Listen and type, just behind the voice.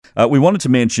We wanted to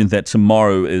mention that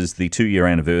tomorrow is the 2-year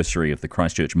anniversary of the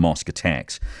Christchurch mosque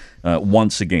attacks.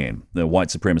 Once again, the white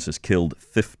supremacists killed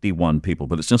 51 people,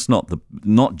 but it's just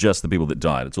not just the people that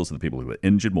died. It's also the people who were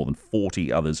injured. More than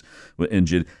 40 others were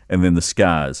injured, and then the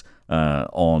scars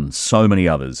on so many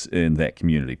others in that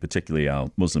community, particularly our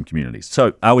Muslim communities.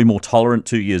 So, are we more tolerant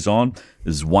 2 years on?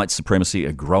 Is white supremacy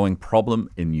a growing problem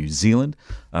in New Zealand?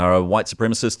 Are white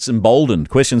supremacists emboldened?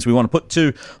 Questions we want to put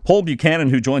to Paul Buchanan,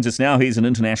 who joins us now. He's an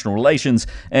international relations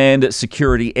and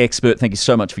security expert. Thank you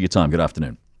so much for your time. Good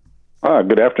afternoon.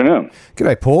 Good afternoon.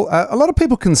 G'day, Paul. A lot of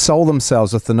people console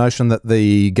themselves with the notion that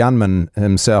the gunman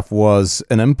himself was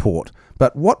an import.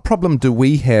 But what problem do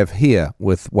we have here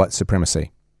with white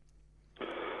supremacy?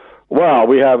 Well,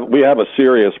 we have a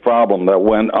serious problem that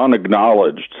went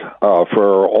unacknowledged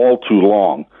for all too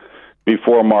long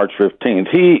before March 15th.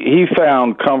 He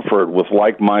found comfort with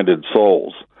like-minded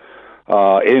souls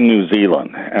in New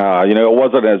Zealand. It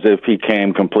wasn't as if he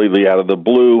came completely out of the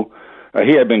blue.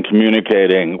 He had been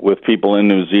communicating with people in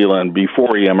New Zealand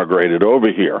before he emigrated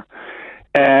over here.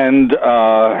 And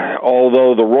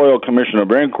although the Royal Commission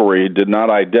of Inquiry did not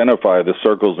identify the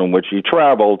circles in which he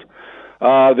traveled,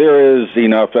 there is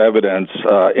enough evidence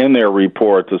in their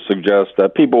report to suggest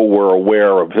that people were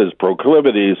aware of his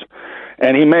proclivities,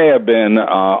 and he may have been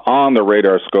on the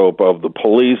radar scope of the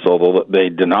police, although they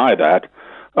deny that.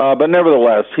 But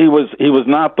nevertheless, he was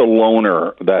not the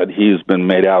loner that he's been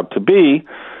made out to be.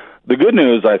 The good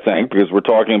news, I think, because we're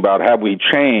talking about have we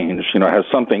changed, has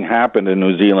something happened in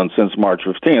New Zealand since March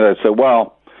 15th? I said,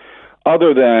 well,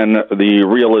 other than the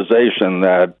realization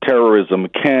that terrorism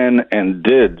can and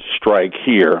did strike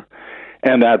here,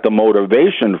 and that the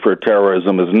motivation for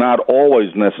terrorism is not always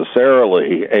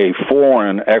necessarily a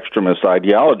foreign extremist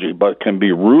ideology, but can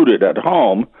be rooted at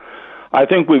home, I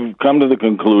think we've come to the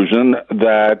conclusion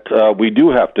that we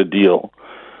do have to deal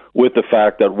with the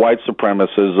fact that white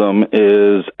supremacism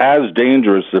is as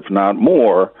dangerous, if not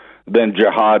more, than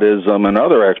jihadism and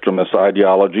other extremist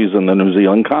ideologies in the New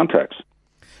Zealand context.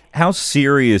 How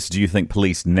serious do you think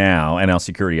police now and our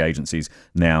security agencies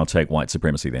now take white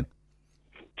supremacy then?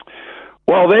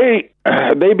 Well, they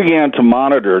began to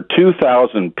monitor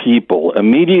 2,000 people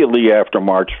immediately after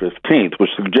March 15th,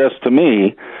 which suggests to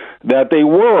me that they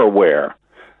were aware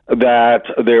that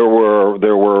there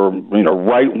were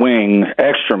right-wing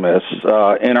extremists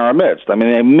in our midst. I mean,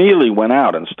 they immediately went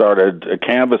out and started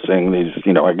canvassing these,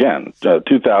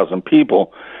 2,000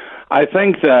 people. I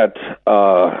think that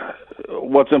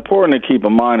what's important to keep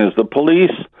in mind is the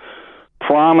police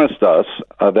promised us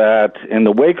that in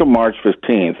the wake of March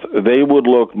 15th, they would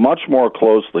look much more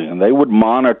closely and they would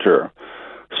monitor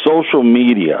social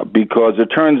media, because it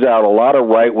turns out a lot of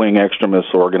right-wing extremist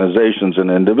organizations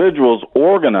and individuals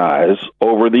organize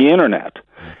over the internet.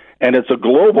 And it's a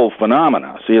global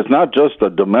phenomenon. See, it's not just a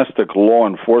domestic law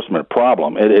enforcement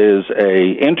problem. It is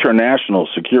an international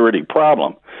security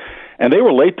problem. And they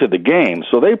were late to the game,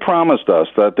 so they promised us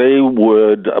that they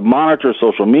would monitor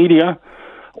social media.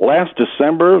 Last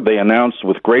December, they announced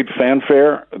with great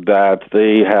fanfare that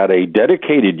they had a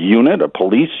dedicated unit, a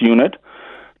police unit,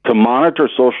 to monitor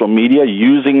social media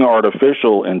using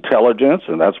artificial intelligence,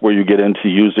 and that's where you get into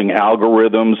using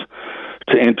algorithms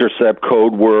to intercept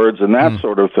code words and that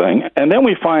sort of thing. And then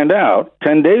we find out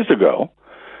 10 days ago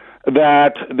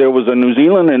that there was a New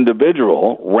Zealand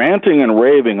individual ranting and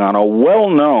raving on a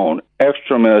well-known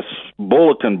extremist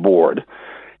bulletin board,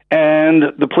 and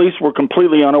the police were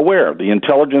completely unaware. The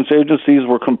intelligence agencies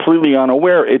were completely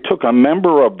unaware. It took a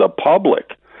member of the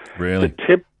public to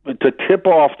tip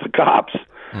off the cops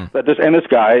that this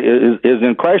guy is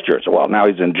in Christchurch. Well, now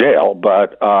he's in jail,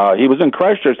 but he was in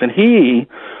Christchurch, and he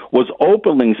was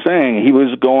openly saying he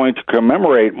was going to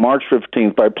commemorate March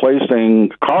 15th by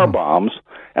placing car bombs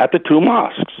at the two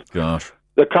mosques. Gosh.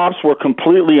 The cops were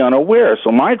completely unaware.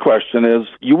 So my question is,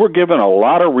 you were given a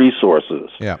lot of resources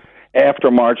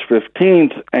after March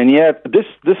 15th, and yet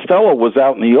this fellow was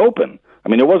out in the open. I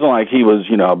mean, it wasn't like he was,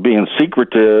 being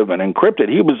secretive and encrypted.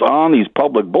 He was on these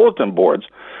public bulletin boards.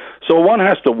 So one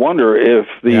has to wonder if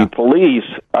the police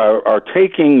are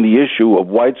taking the issue of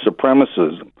white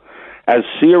supremacism as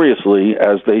seriously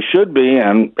as they should be,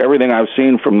 and everything I've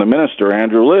seen from the minister,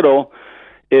 Andrew Little,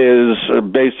 is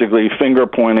basically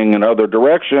finger-pointing in other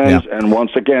directions and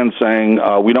once again saying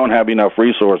we don't have enough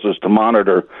resources to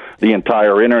monitor the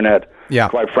entire Internet.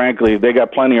 Quite frankly, they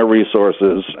got plenty of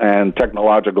resources and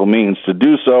technological means to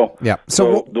do so.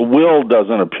 So the will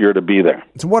doesn't appear to be there.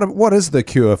 So what is the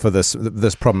cure for this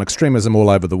problem? Extremism all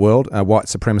over the world, white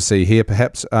supremacy here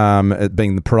perhaps it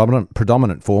being the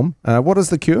predominant form. What is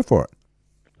the cure for it?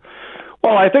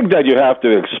 Well, I think that you have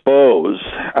to expose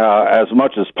as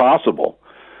much as possible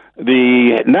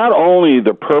not only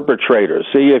the perpetrators.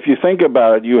 See, if you think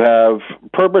about it, you have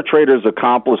perpetrators,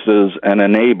 accomplices, and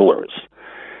enablers.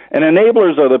 And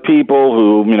enablers are the people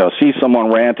who, see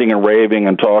someone ranting and raving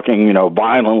and talking,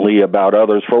 violently about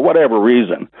others for whatever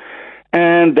reason.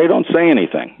 And they don't say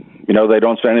anything. They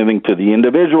don't say anything to the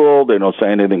individual. They don't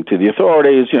say anything to the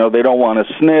authorities. They don't want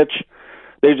to snitch.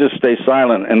 They just stay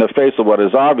silent in the face of what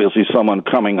is obviously someone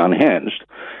coming unhinged.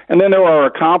 And then there are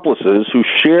accomplices who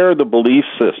share the belief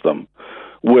system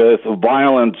with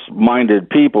violence-minded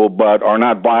people but are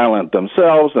not violent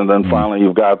themselves. And then finally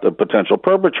you've got the potential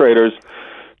perpetrators.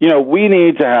 We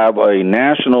need to have a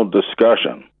national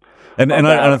discussion. And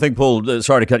I think, Paul,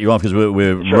 sorry to cut you off because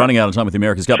we're running out of time with the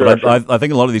America's Cup, but I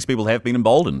think a lot of these people have been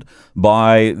emboldened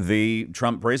by the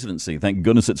Trump presidency. Thank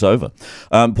goodness it's over.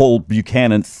 Paul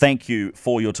Buchanan, thank you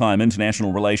for your time,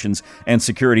 international relations and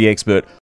security expert.